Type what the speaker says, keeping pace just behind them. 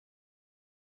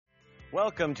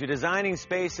Welcome to Designing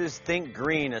Spaces Think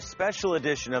Green, a special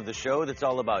edition of the show that's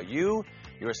all about you,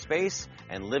 your space,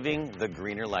 and living the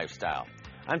greener lifestyle.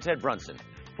 I'm Ted Brunson.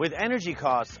 With energy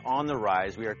costs on the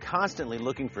rise, we are constantly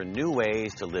looking for new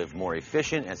ways to live more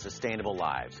efficient and sustainable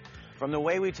lives. From the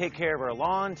way we take care of our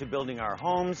lawn to building our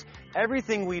homes,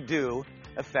 everything we do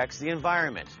affects the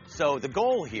environment. So the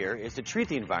goal here is to treat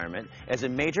the environment as a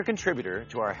major contributor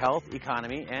to our health,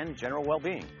 economy, and general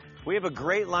well-being. We have a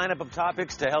great lineup of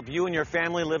topics to help you and your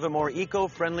family live a more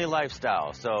eco-friendly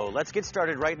lifestyle. So let's get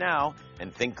started right now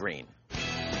and think green.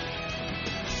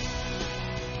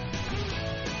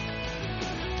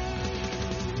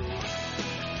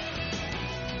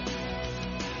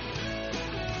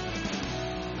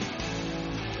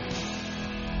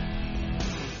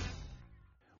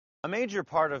 A major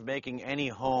part of making any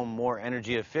home more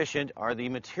energy efficient are the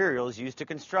materials used to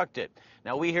construct it.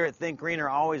 Now, we here at Think Green are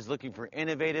always looking for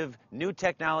innovative, new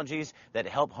technologies that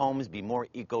help homes be more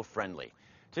eco-friendly.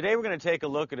 Today, we're going to take a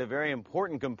look at a very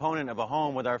important component of a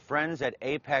home with our friends at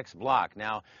Apex Block.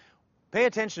 Now, pay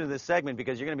attention to this segment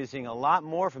because you're going to be seeing a lot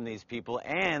more from these people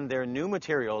and their new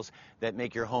materials that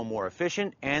make your home more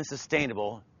efficient and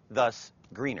sustainable, thus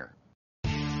greener.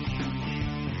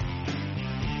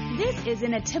 This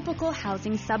isn't a typical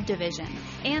housing subdivision,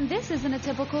 and this isn't a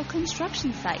typical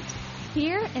construction site.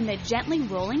 Here in the gently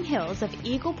rolling hills of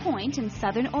Eagle Point in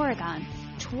southern Oregon,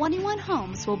 21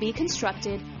 homes will be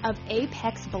constructed of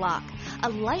Apex Block, a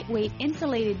lightweight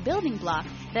insulated building block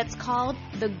that's called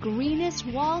the greenest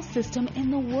wall system in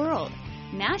the world.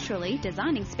 Naturally,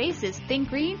 Designing Spaces Think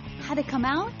Green had to come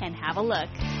out and have a look.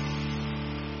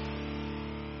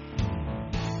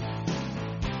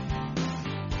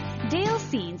 Dale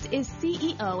Siens is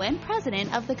CEO and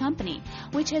president of the company,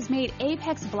 which has made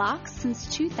Apex Blocks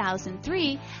since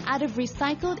 2003 out of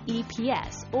recycled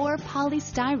EPS, or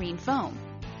polystyrene foam.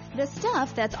 The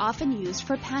stuff that's often used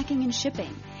for packing and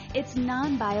shipping. It's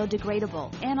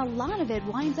non-biodegradable, and a lot of it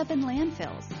winds up in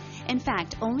landfills. In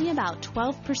fact, only about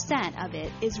 12% of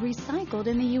it is recycled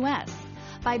in the U.S.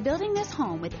 By building this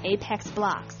home with Apex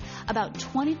Blocks, about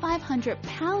 2,500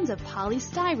 pounds of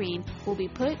polystyrene will be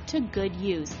put to good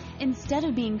use instead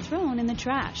of being thrown in the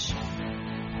trash.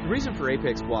 The reason for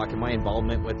Apex Block and my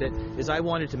involvement with it is I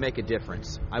wanted to make a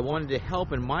difference. I wanted to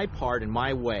help in my part, in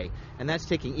my way, and that's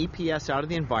taking EPS out of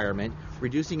the environment,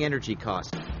 reducing energy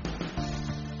costs.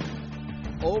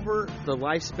 Over the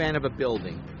lifespan of a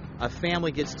building, a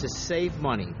family gets to save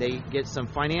money. They get some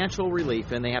financial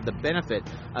relief, and they have the benefit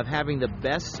of having the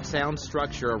best sound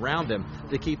structure around them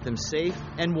to keep them safe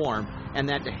and warm, and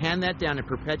that to hand that down and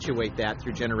perpetuate that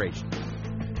through generations.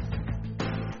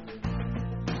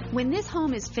 When this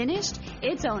home is finished,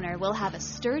 its owner will have a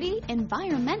sturdy,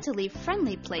 environmentally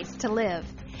friendly place to live.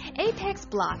 Apex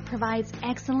Block provides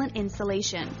excellent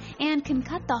insulation and can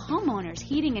cut the homeowner's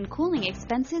heating and cooling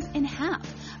expenses in half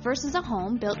versus a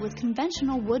home built with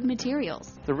conventional wood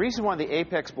materials. The reason why the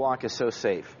Apex Block is so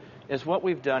safe is what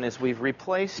we've done is we've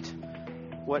replaced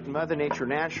what Mother Nature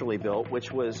naturally built,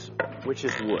 which is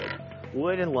wood.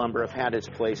 Wood and lumber have had its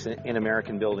place in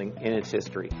American building in its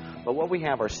history. But what we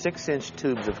have are 6-inch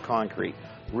tubes of concrete,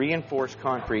 reinforced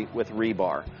concrete with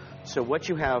rebar. So what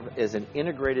you have is an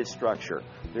integrated structure.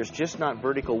 There's just not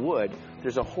vertical wood,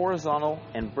 there's a horizontal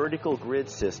and vertical grid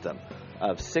system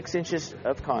of 6 inches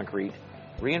of concrete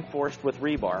reinforced with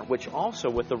rebar, which also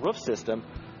with the roof system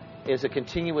is a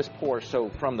continuous pour. So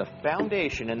from the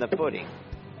foundation and the footing,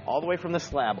 all the way from the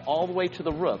slab, all the way to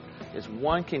the roof, is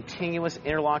one continuous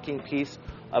interlocking piece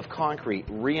of concrete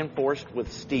reinforced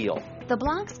with steel. The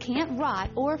blocks can't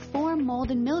rot or form mold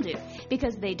and mildew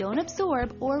because they don't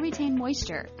absorb or retain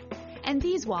moisture. And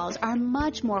these walls are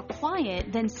much more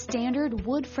quiet than standard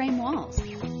wood frame walls.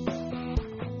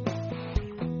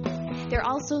 They're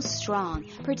also strong,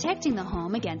 protecting the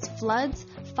home against floods,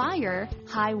 fire,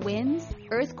 high winds,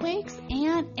 earthquakes,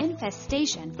 and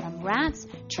infestation from rats,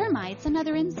 termites, and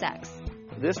other insects.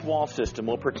 This wall system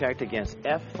will protect against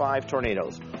F5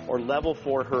 tornadoes or level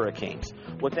 4 hurricanes.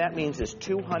 What that means is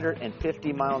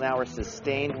 250 mile-an-hour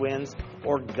sustained winds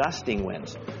or gusting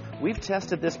winds. We've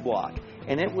tested this block,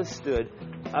 and it withstood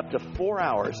up to 4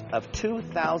 hours of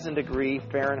 2,000 degree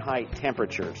Fahrenheit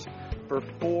temperatures. For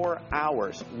 4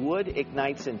 hours. Wood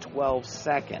ignites in 12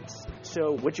 seconds.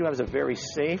 So what you have is a very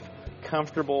safe,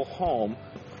 comfortable home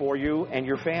for you and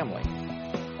your family.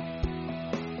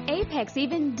 Apex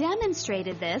even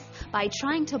demonstrated this by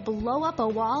trying to blow up a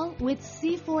wall with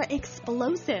C4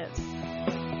 explosives.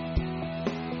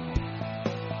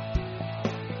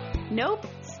 Nope,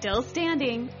 still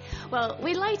standing. Well,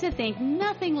 we'd like to think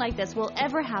nothing like this will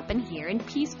ever happen here in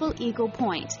peaceful Eagle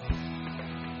Point.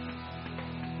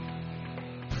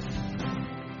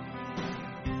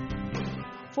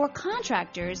 For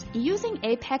contractors, using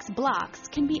Apex blocks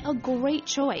can be a great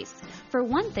choice. For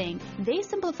one thing, they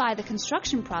simplify the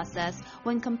construction process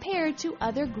when compared to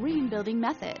other green building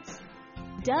methods.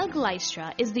 Doug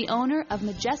Lystra is the owner of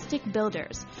Majestic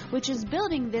Builders, which is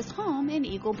building this home in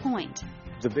Eagle Point.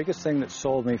 The biggest thing that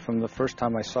sold me from the first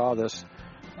time I saw this,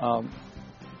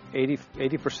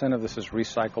 80% of this is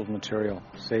recycled material,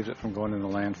 saves it from going in the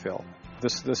landfill.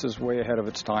 This is way ahead of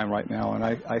its time right now, and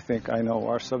I think I know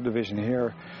our subdivision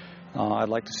here, I'd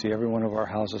like to see every one of our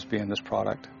houses be in this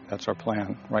product. That's our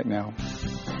plan right now.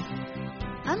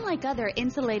 Unlike other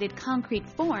insulated concrete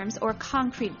forms or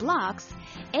concrete blocks,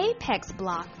 Apex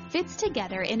block fits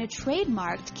together in a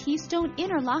trademarked Keystone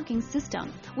interlocking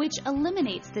system, which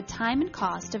eliminates the time and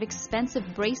cost of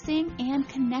expensive bracing and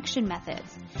connection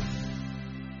methods.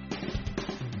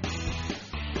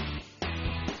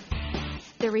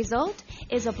 The result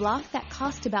is a block that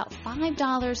costs about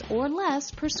 $5 or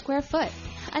less per square foot.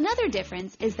 Another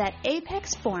difference is that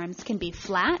Apex forms can be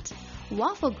flat,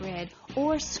 waffle grid,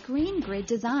 or screen grid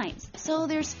designs, so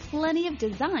there's plenty of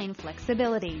design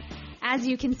flexibility. As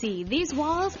you can see, these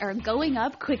walls are going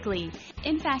up quickly.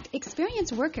 In fact,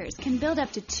 experienced workers can build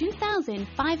up to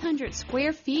 2,500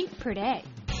 square feet per day.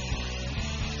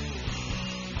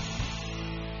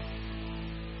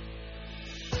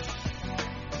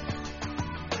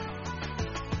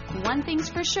 One thing's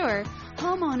for sure,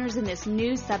 homeowners in this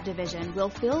new subdivision will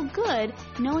feel good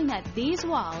knowing that these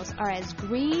walls are as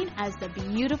green as the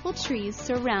beautiful trees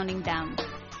surrounding them.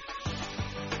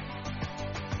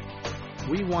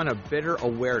 We want a better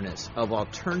awareness of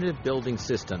alternative building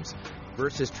systems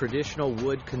versus traditional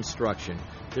wood construction.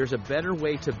 There's a better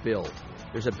way to build.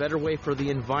 There's a better way for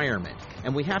the environment,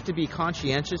 and we have to be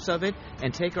conscientious of it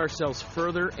and take ourselves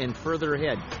further and further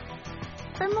ahead.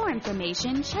 For more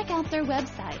information, check out their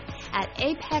website at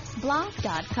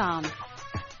apexblock.com.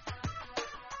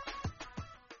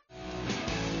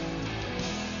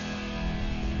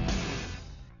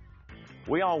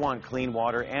 We all want clean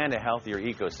water and a healthier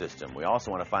ecosystem. We also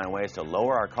want to find ways to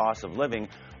lower our cost of living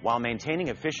while maintaining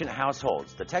efficient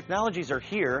households. The technologies are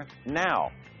here now,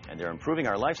 and they're improving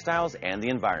our lifestyles and the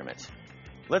environment.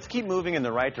 Let's keep moving in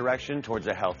the right direction towards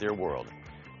a healthier world.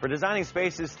 For Designing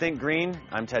Spaces, Think Green,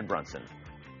 I'm Ted Brunson.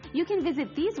 You can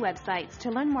visit these websites to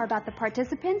learn more about the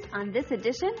participants on this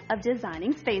edition of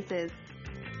Designing Spaces.